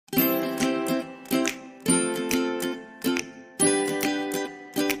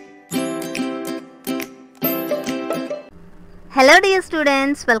Hello dear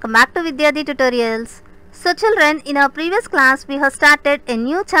students, welcome back to Vidyarthi tutorials. So children, in our previous class we have started a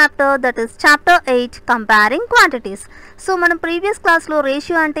new chapter, that is chapter 8, comparing quantities. So మనం previous class లో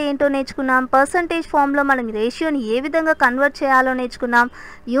ratio అంటే ఏంటో నేర్చుకున్నాం, percentage form లో మనం రేషియోని ఏ విధంగా convert చేయాలో నేర్చుకున్నాం,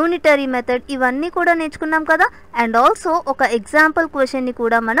 యూనిటరీ మెథడ్ ఇవన్నీ కూడా నేర్చుకున్నాం కదా. అండ్ ఆల్సో ఒక ఎగ్జాంపుల్ క్వశ్చన్ ని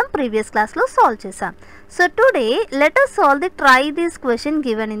కూడా మనం ప్రీవియస్ క్లాస్ లో సాల్వ్ చేసాం. So today let us solve the try this question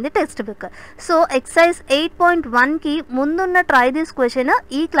given in the textbook. So exercise 8.1 కి ముందున్న try this question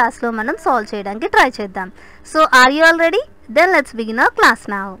ఈ క్లాస్ లో మనం సాల్వ్ చేయడానికి ట్రై చేద్దాం. So are you all ready? Then let's begin our class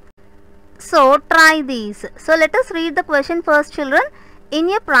now. So try these. So let us read the question first, children. In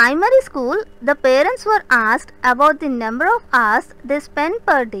a primary school, the parents were asked about the number of hours they spend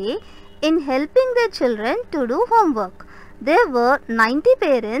per day in helping their children to do homework. There were 90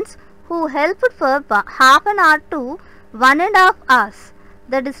 parents who helped for half an hour to 1.5 hours.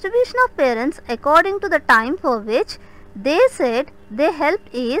 The distribution of parents according to the time for which they said they helped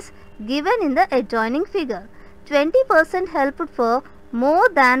is given in the adjoining figure. 20% helped for more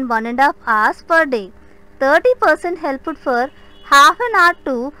than 1.5 hours per day. 30% helped for half an hour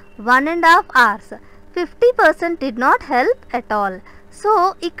to 1.5 hours. 50% did not help at all. So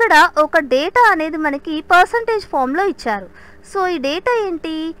ఇక్కడ ఒక data అనేది మనకి percentage ఫామ్లో ఇచ్చారు. So ఈ data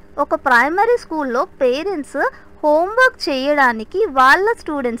ఏంటి, ఒక primary స్కూల్లో పేరెంట్స్ హోంవర్క్ చేయడానికి వాళ్ళ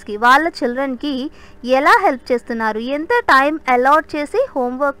స్టూడెంట్స్కి వాళ్ళ చిల్డ్రన్కి ఎలా హెల్ప్ చేస్తున్నారు, ఎంత టైం అలాట్ చేసి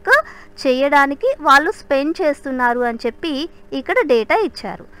హోంవర్క్ చేయడానికి వాళ్ళు స్పెండ్ చేస్తున్నారు అని చెప్పి ఇక్కడ డేటా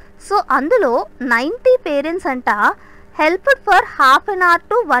ఇచ్చారు. సో అందులో 90 పేరెంట్స్ అంట helped for half an hour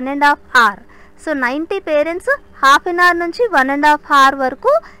to 1.5 hour. So 90 parents half an hour నుంచి 1.5 అవర్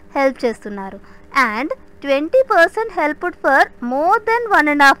వరకు హెల్ప్ చేస్తున్నారు. And 20% helped for more than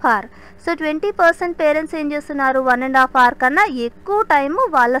 1.5 hour. So 20% parents ఏం చేస్తున్నారు, 1.5 అవర్ కన్నా ఎక్కువ టైం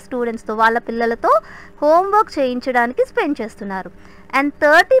వాళ్ళ స్టూడెంట్స్తో వాళ్ళ పిల్లలతో హోంవర్క్ చేయించడానికి స్పెండ్ చేస్తున్నారు. And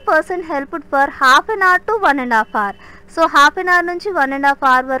 30% helped for half an hour to 1.5 hour. So half an hour నుంచి 1.5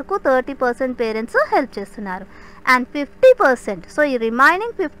 అవర్ వరకు 30% పేరెంట్స్ హెల్ప్ చేస్తున్నారు. అండ్ 50%, సో ఈ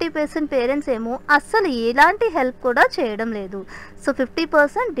రిమైనింగ్ 50% పేరెంట్స్ ఏమో అస్సలు ఎలాంటి హెల్ప్ కూడా చేయడం లేదు. So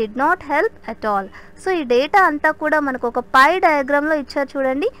 50% did not help at all. So ఈ డేటా అంతా కూడా మనకు ఒక పై డయాగ్రామ్లో ఇచ్చారు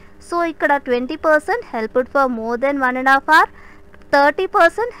చూడండి. సో ఇక్కడ 20% helped for more than 1.5 hour,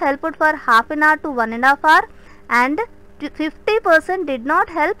 30% helped for half an hour to 1.5 hour and 50% did not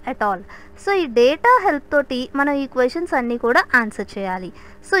help at all. So ఈ డేటా హెల్ప్ తోటి మనం ఈ క్వశ్చన్స్ అన్నీ కూడా ఆన్సర్ చేయాలి.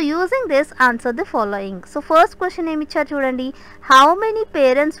 So using this answer the following. So first question ఏమి ఇచ్చారు చూడండి, how many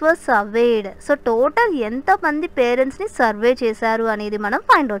parents were surveyed. So total ఎంతమంది పేరెంట్స్ని సర్వే చేశారు అనేది మనం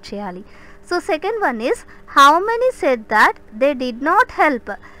ఫైండ్ అవుట్ చేయాలి. So second one is how many said that they did not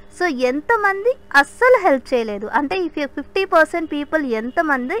help. So ఎంతమంది అస్సలు హెల్ప్ చేయలేదు, అంటే ఇఫ్ 50% పీపుల్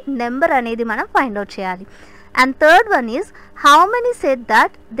ఎంతమంది నెంబర్ అనేది మనం ఫైండ్ అవుట్ చేయాలి. And third one is how many said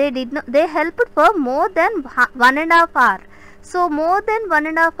that they helped for more than 1.5 hour. So more than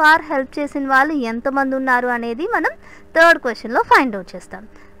 1.5 hour help చేసిన వాళ్ళు ఎంతమంది ఉన్నారు అనేది మనం థర్డ్ క్వశ్చన్లో ఫైండ్ అవుట్ చేస్తాం.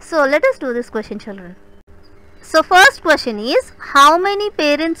 So let us do this question, children. So first question is how many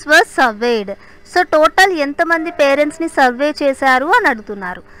parents were surveyed. So total ఎంతమంది పేరెంట్స్ని సర్వే చేశారు అని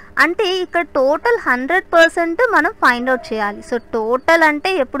అడుగుతున్నారు. అంటే ఇక్కడ టోటల్ 100% మనం ఫైండ్ అవుట్ చేయాలి. సో టోటల్ అంటే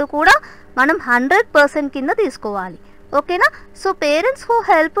ఎప్పుడు కూడా మనం 100% కింద తీసుకోవాలి, ఓకేనా. So parents who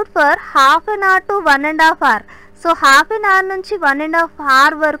helped for half an hour to 1.5 hour. So half an hour నుంచి 1.5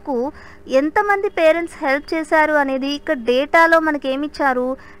 అవర్ వరకు ఎంతమంది పేరెంట్స్ హెల్ప్ చేశారు అనేది ఇక్కడ డేటాలో మనకి ఏమి ఇచ్చారు,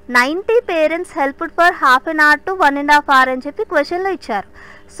 90 parents helped for half an hour to 1.5 hour అని చెప్పి క్వశ్చన్లో ఇచ్చారు.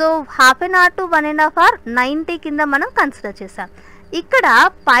 So half an hour to 1.5 hour 90 కింద మనం కన్సిడర్ చేసాం. ఇక్కడ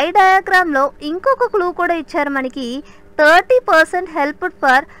పై డయాగ్రామ్లో ఇంకొక క్లూ కూడా ఇచ్చారు మనకి, 30% helped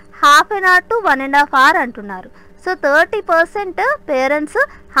for half an hour to 1.5 hour అంటున్నారు. So 30% parents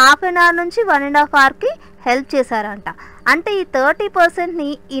half an hour నుంచి 1.5 అవర్కి హెల్ప్ చేశారంట. అంటే ఈ 30%ని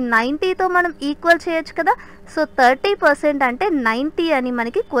ఈ 90తో మనం ఈక్వల్ చేయొచ్చు కదా. సో 30% అంటే 90 అని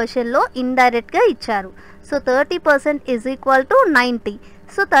మనకి క్వశ్చన్లో ఇండైరెక్ట్గా ఇచ్చారు. So 30% is equal to 90.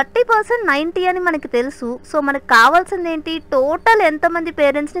 So 30% 90 అని మనకి తెలుసు. సో మనకు కావాల్సింది ఏంటి, టోటల్ ఎంతమంది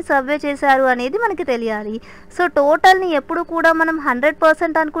పేరెంట్స్ని సర్వే చేశారు అనేది మనకి తెలియాలి. సో టోటల్ని ఎప్పుడు కూడా మనం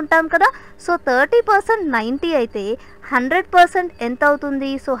 100% అనుకుంటాం కదా. సో 30% 90 అయితే 100% ఎంత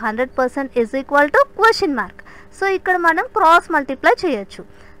అవుతుంది, so 100% is equal to question mark. So ఇక్కడ మనం క్రాస్ మల్టిప్లై చేయొచ్చు.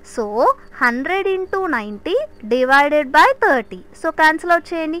 So 100 into 90 divided by 30. So cancel out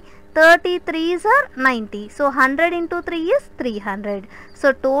చేయండి, 33s are 90. So 100 into 3 is 300. So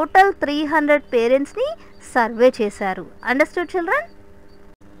total 300 పేరెంట్స్ని సర్వే చేశారు. Understood children.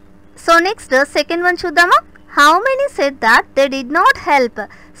 So next second one చూద్దామా. how many said that they did not help?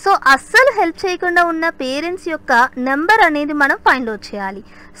 So అస్సలు help చేయకుండా ఉన్న parents యొక్క number అనేది మనం ఫైండ్ అవుట్ చేయాలి.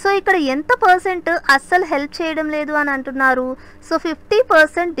 సో ఇక్కడ ఎంత పర్సెంట్ అస్సలు హెల్ప్ చేయడం లేదు అని అంటున్నారు? So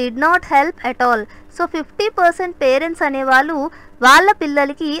 50% did not help at all. So 50% parents అనేవాళ్ళు వాళ్ళ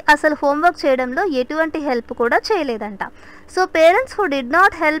పిల్లలకి అసలు హోంవర్క్ చేయడంలో ఎటువంటి హెల్ప్ కూడా చేయలేదంట. So parents who did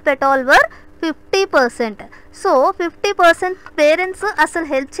not help at all were 50%. So 50% parents అసలు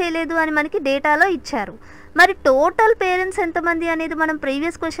హెల్ప్ చేయలేదు అని మనకి డేటాలో ఇచ్చారు. మరి టోటల్ పేరెంట్స్ ఎంతమంది అనేది మనం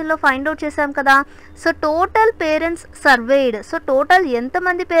ప్రీవియస్ క్వశ్చన్లో ఫైండ్ అవుట్ చేసాం కదా. So total parents surveyed. So total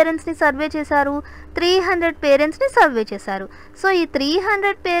ఎంతమంది పేరెంట్స్ని సర్వే చేశారు? 300 పేరెంట్స్ని సర్వే చేశారు. సో ఈ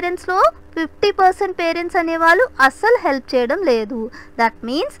 300 పేరెంట్స్లో 50% పేరెంట్స్ అనేవాళ్ళు అస్సలు హెల్ప్ చేయడం లేదు. That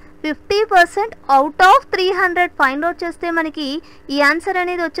means 50% out of 300 find out చేస్తే మనకి ఈ ఆన్సర్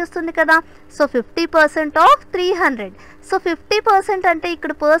అనేది వచ్చేస్తుంది కదా. So 50% of 300. సో 50% అంటే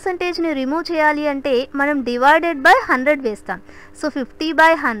ఇక్కడ పర్సంటేజ్ని రిమూవ్ చేయాలి అంటే మనం డివైడెడ్ బై 100 వేస్తాం. So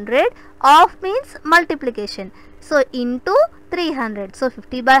 50/100 of means multiplication. So into 300. So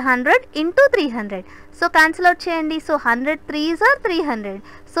 50/100 into 300. So cancel out చేయండి. So 100 3s are 300.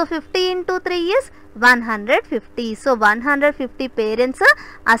 So 50 into 3 is 150. So 150 parents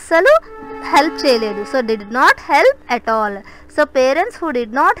అస్సలు హెల్ప్ చేయలేదు. So did not help at all. So parents who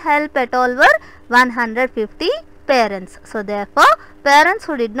did not help at all were 150 parents. So therefore parents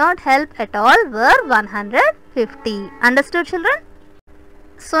who did not help at all were 150. Understood children?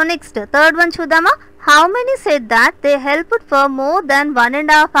 So next third one chudama. How many said that they helped for more than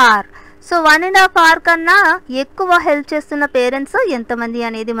 1.5 hour? So 1.5 hour కన్నా ఎక్కువ help చేస్తున్న parents ఎంతమంది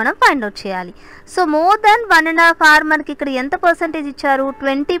అనేది మనం find out చేయాలి. So more than 1.5 hour మనకి ఇక్కడ ఎంత పర్సెంటేజ్ ఇచ్చారు?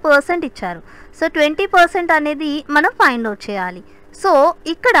 20% ఇచ్చారు. సో 20% అనేది మనం ఫైండ్ అవుట్ చేయాలి. సో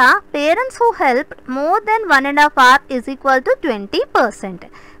ఇక్కడ parents who help more than 1.5 hour is equal to 20%.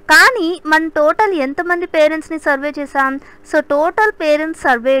 కానీ మన టోటల్ ఎంతమంది పేరెంట్స్ని సర్వే చేసాం? సో టోటల్ పేరెంట్స్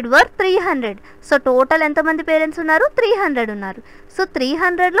సర్వేడ్ వర్ 300. సో టోటల్ ఎంతమంది పేరెంట్స్ ఉన్నారు? 300 ఉన్నారు. So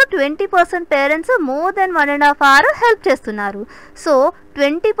 300లో 20% parents more than 1.5 hour help చేస్తున్నారు. సో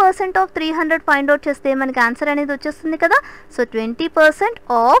 20% ఆఫ్ 300 ఫైండ్ అవుట్ చేస్తే మనకి ఆన్సర్ అనేది వచ్చేస్తుంది కదా. So 20%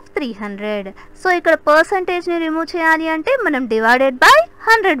 of 300. సో ఇక్కడ పర్సంటేజ్ని రిమూవ్ చేయాలి అంటే మనం డివైడెడ్ బై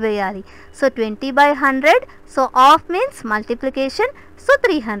 100 వేయాలి. So 20/100. So of means multiplication. So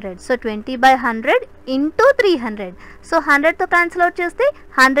 300. So 20/100 into 300. So 100తో cancel out చేస్తే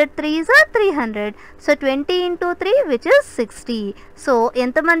 100 3s are 300. So 20 into 3 which is 60. So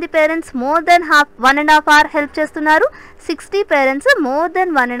ఎంతమంది parents more than 1.5 hour help చేస్తున్నారు? 60 parents more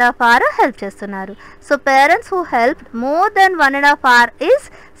than 1.5 hour help చేస్తున్నారు. So parents who help more than 1.5 hour is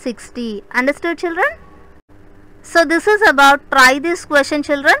 60. Understood children? So this is about try this question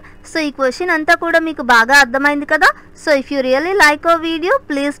children. So ఈ question అంతా కూడా మీకు బాగా అర్థమైంది కదా. So if you really like our video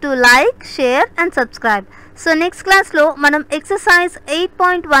please do like, share and subscribe. So next క్లాస్లో మనం exercise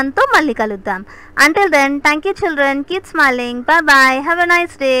 8.1తో మళ్ళీ కలుద్దాం. Until then thank you children. Keep smiling. Bye bye. Have a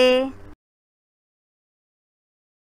nice day.